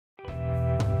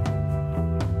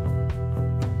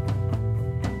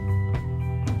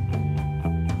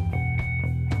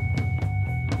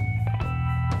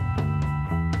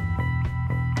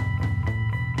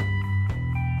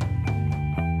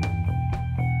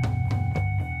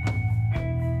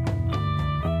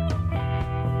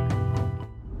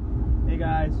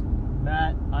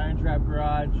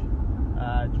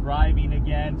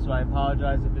so I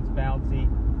apologize if it's bouncy.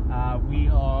 We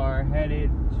are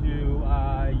headed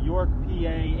to York,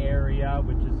 PA area,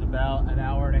 which is about an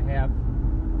hour and a half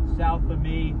south of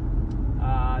me,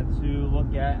 to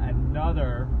look at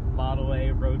another Model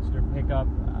A Roadster pickup.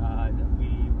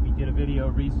 We did a video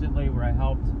recently where I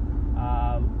helped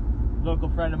local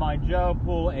friend of mine, Joe,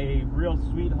 pull a real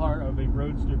sweetheart of a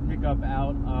Roadster pickup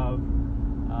out of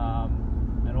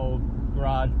an old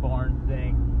garage barn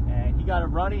thing, and he got it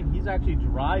running. He's actually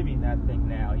driving that thing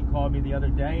now. He called me the other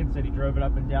day and said he drove it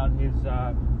up and down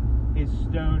his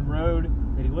stone road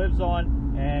that he lives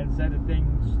on, and said the thing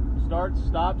starts,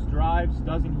 stops, drives,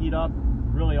 doesn't heat up.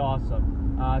 Really awesome.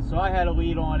 So I had a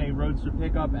lead on a Roadster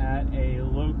pickup at a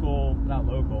local, not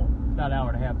local, it's about an hour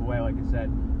and a half away, like I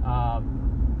said.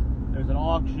 There's an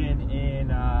auction in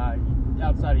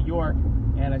outside of York,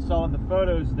 and I saw in the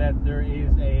photos that there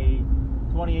is a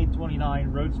 2829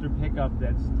 Roadster pickup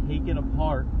that's taken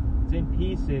apart. It's in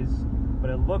pieces, but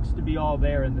it looks to be all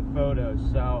there in the photos.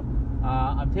 So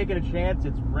I'm taking a chance.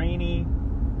 It's rainy,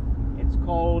 it's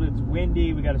cold, it's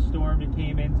windy. We got a storm that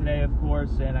came in today, of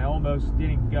course, and I almost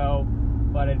didn't go,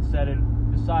 but I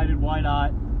decided why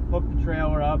not hook the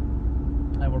trailer up,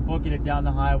 and we're booking it down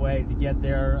the highway to get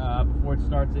there before it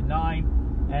starts at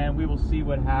 9, and we will see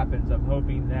what happens. I'm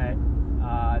hoping that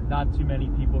not too many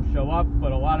people show up,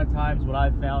 but a lot of times what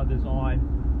I've found is on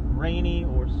rainy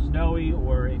or snowy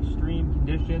or extreme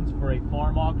conditions for a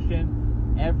farm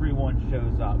auction, everyone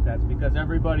shows up. That's because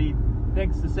everybody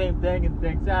thinks the same thing and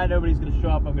thinks, nobody's going to show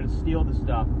up, I'm going to steal the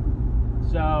stuff.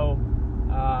 So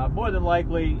more than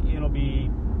likely it'll be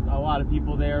a lot of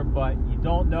people there, but you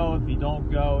don't know if you don't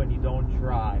go and you don't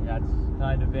try. That's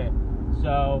kind of it.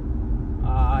 So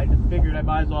I just figured I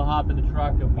might as well hop in the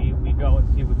truck and we go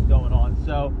and see what's going on.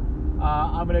 So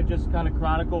I'm going to just kind of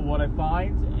chronicle what I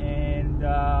find, and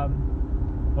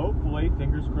hopefully,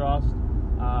 fingers crossed,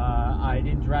 I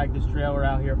didn't drag this trailer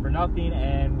out here for nothing,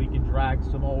 and we can drag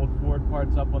some old Ford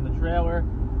parts up on the trailer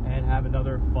and have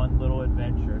another fun little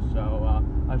adventure. So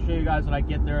I'll show you guys when I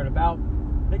get there in about,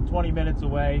 I think, 20 minutes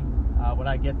away. When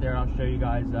I get there, I'll show you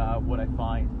guys what I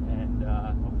find, and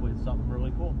hopefully it's something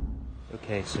really cool.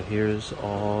 Okay, so here's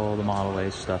all the Model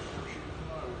A stuff.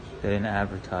 They didn't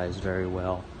advertise very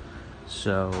well.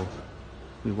 So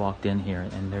we walked in here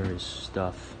and there is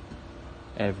stuff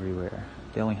everywhere.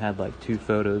 They only had like 2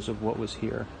 photos of what was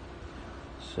here.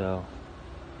 So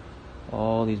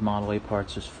all these Model A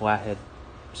parts, just flathead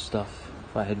stuff,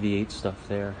 flathead V8 stuff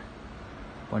there.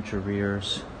 Bunch of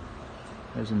rears.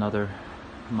 There's another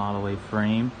Model A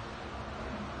frame.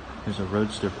 There's a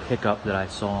Roadster pickup that I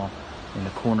saw in the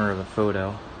corner of a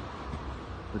photo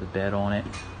with a bed on it.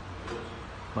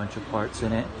 Bunch of parts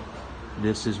in it.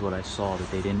 This is what I saw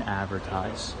that they didn't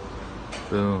advertise.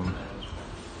 Boom.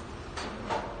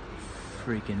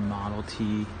 Freaking Model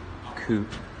T Coupe.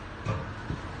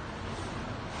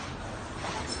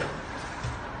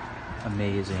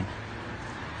 Amazing.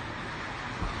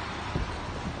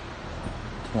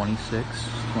 26,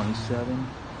 27,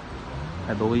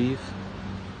 I believe.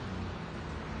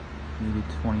 Maybe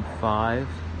 25.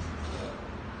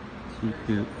 T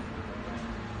Coupe.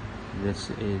 This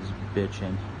is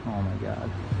bitchin'. Oh my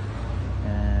god.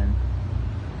 And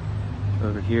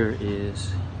over here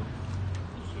is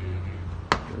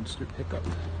Roadster pickup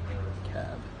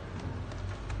cab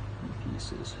in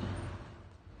pieces.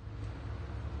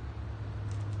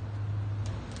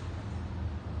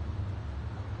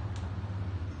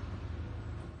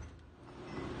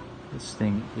 This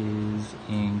thing is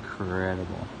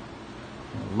incredible.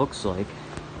 It looks like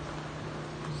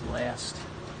this last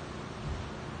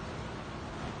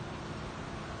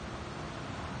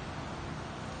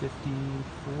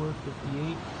 '54,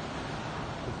 '58,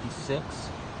 '56.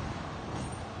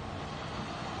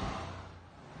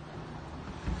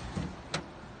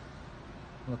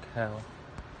 Look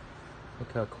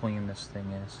how clean this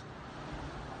thing is.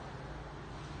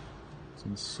 It's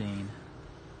insane.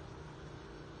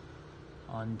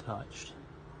 Untouched.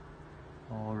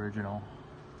 All original.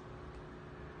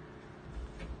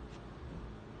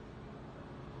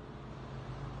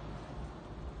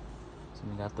 So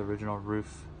we got the original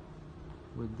roof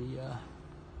with the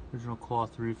original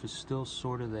cloth roof is still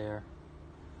sort of there.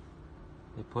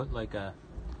 They put like a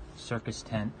circus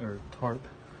tent or tarp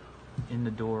in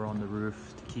the door on the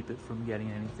roof to keep it from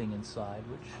getting anything inside,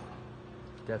 which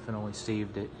definitely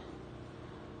saved it.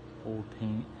 Old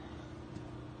paint.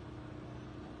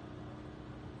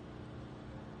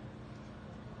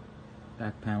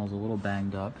 Back panel's a little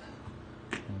banged up,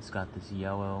 and it's got this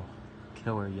yellow,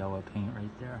 killer yellow paint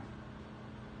right there.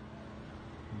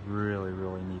 Really,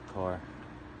 really neat car.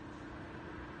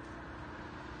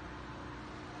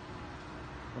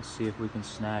 Let's see if we can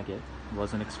snag it.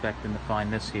 Wasn't expecting to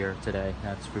find this here today,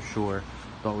 that's for sure.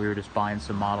 Thought we were just buying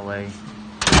some Model A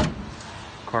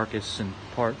carcass and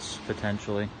parts,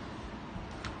 potentially.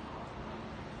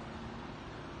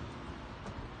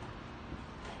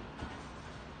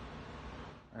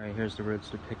 Alright, here's the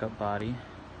Roadster pickup body.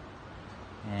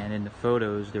 And in the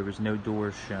photos, there was no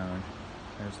doors shown.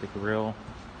 There's the grille.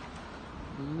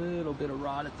 A little bit of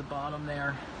rot at the bottom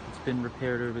there. It's been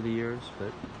repaired over the years,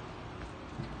 but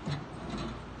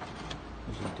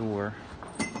there's a door.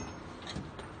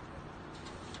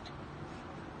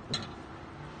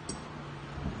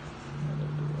 Another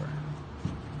door.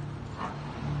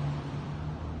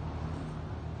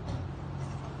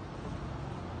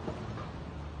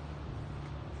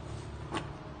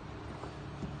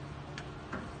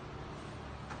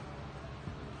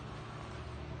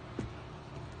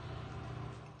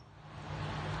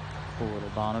 Cool little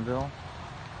Bonneville.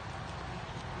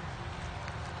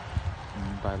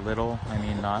 And by little, I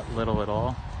mean not little at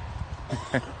all.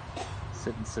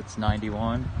 Sits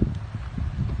 91.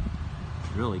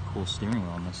 Really cool steering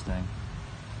wheel on this thing.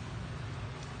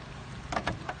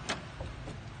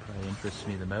 What interests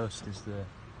me the most is the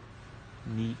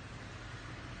neat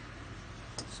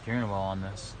steering wheel on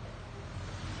this.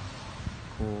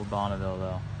 Cool Bonneville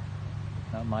though.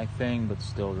 Not my thing, but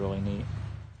still really neat.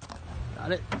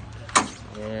 Got it?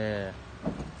 Yeah.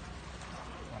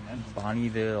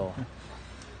 Bonneville.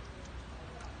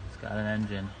 It's got an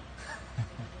engine.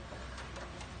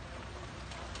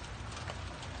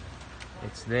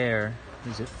 It's there.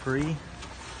 Is it free?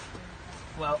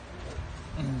 Well,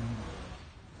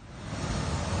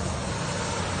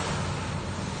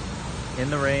 in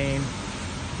the rain.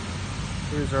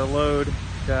 Here's our load.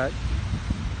 Got a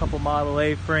couple Model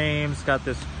A frames. Got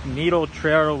this needle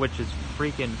trailer, which is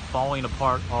freaking falling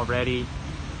apart already.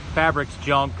 Fabric's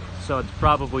junk, so it's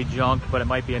probably junk, but it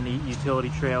might be a neat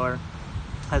utility trailer.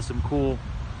 Has some cool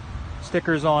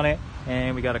stickers on it,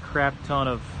 and we got a crap ton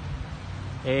of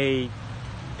A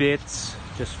bits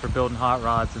just for building hot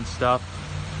rods and stuff.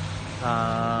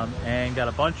 And got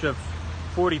a bunch of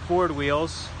 40 Ford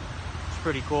wheels. It's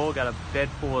pretty cool. Got a bed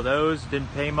full of those.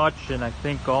 Didn't pay much, and I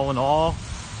think all in all,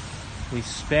 we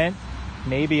spent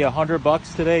maybe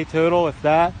 $100 today total, if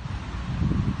that.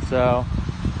 So,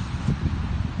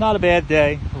 not a bad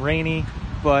day. Rainy,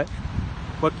 but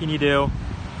what can you do?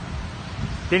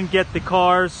 Didn't get the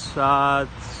cars.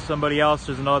 Somebody else,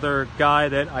 there's another guy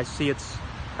that I see it's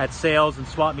at sales and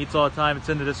swap meets all the time. It's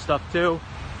into this stuff too.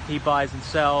 He buys and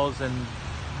sells and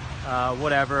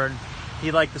whatever. And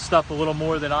he liked the stuff a little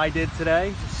more than I did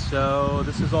today. So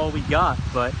this is all we got,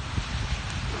 but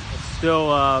it's still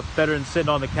better than sitting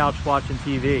on the couch watching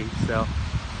TV. So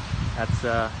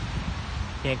that's,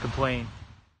 can't complain.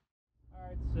 All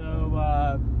right,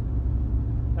 so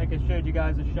like I showed you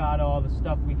guys a shot of all the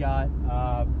stuff we got.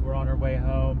 We're on our way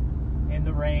home in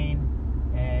the rain,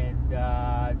 and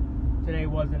today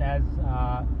wasn't as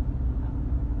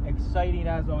exciting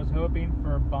as I was hoping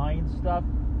for buying stuff,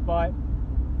 but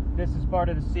this is part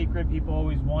of the secret. People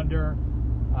always wonder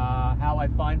how I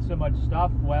find so much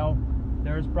stuff. Well,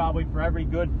 there's probably, for every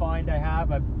good find I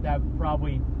have, I've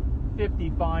probably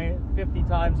 50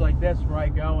 times like this where I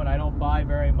go and I don't buy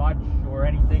very much or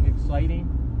anything exciting.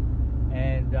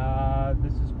 And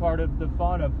this is part of the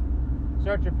fun of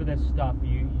searching for this stuff.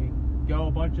 You go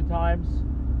a bunch of times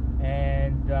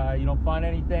and you don't find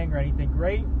anything or anything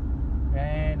great,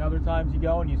 and other times you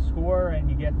go and you score and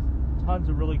you get tons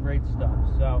of really great stuff.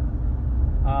 So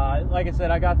like I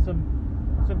said, I got some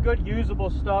good usable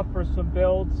stuff for some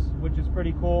builds, which is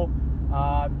pretty cool.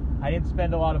 I didn't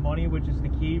spend a lot of money, which is the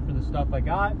key for the stuff I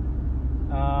got.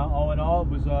 All in all, it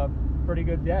was a pretty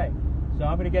good day. So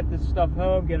I'm going to get this stuff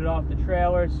home, get it off the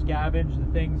trailer, scavenge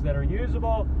the things that are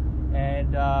usable,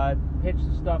 and pitch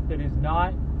the stuff that is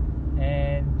not.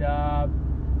 And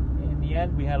in the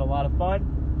end, we had a lot of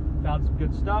fun, found some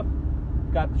good stuff,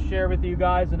 got to share with you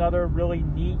guys another really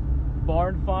neat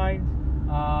barn find.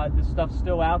 This stuff's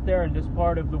still out there in this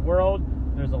part of the world.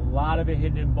 There's a lot of it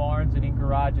hidden in barns and in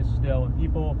garages still, and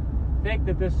people think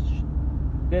that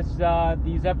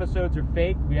these episodes are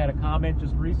fake. We had a comment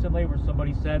just recently where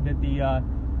somebody said that the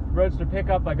Roadster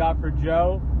pickup I got for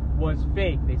Joe was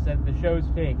fake. They said the show's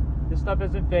fake. This stuff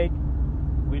isn't fake.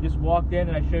 We just walked in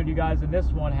and I showed you guys in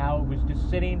this one how it was just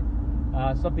sitting,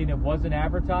 something that wasn't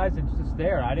advertised. It's just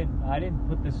there. I didn't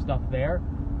put this stuff there.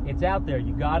 It's out there.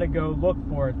 You got to go look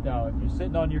for it though. If you're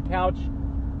sitting on your couch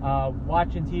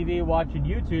watching TV, watching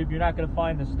YouTube, you're not going to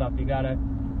find this stuff. You gotta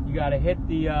hit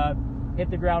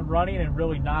the ground running and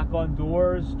really knock on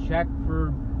doors, check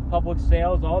for public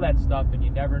sales, all that stuff, and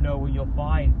you never know what you'll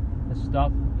find The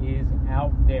stuff is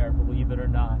out there, believe it or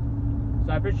not.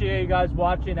 So I appreciate you guys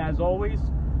watching. As always,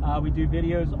 we do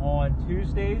videos on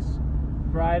Tuesdays,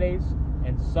 Fridays,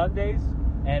 and Sundays,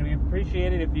 and we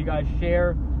appreciate it if you guys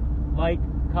share, like,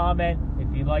 comment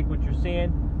if you like what you're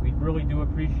seeing. We really do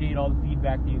appreciate all the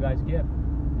feedback that you guys give.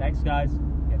 Thanks, guys.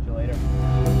 Catch you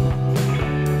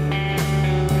later.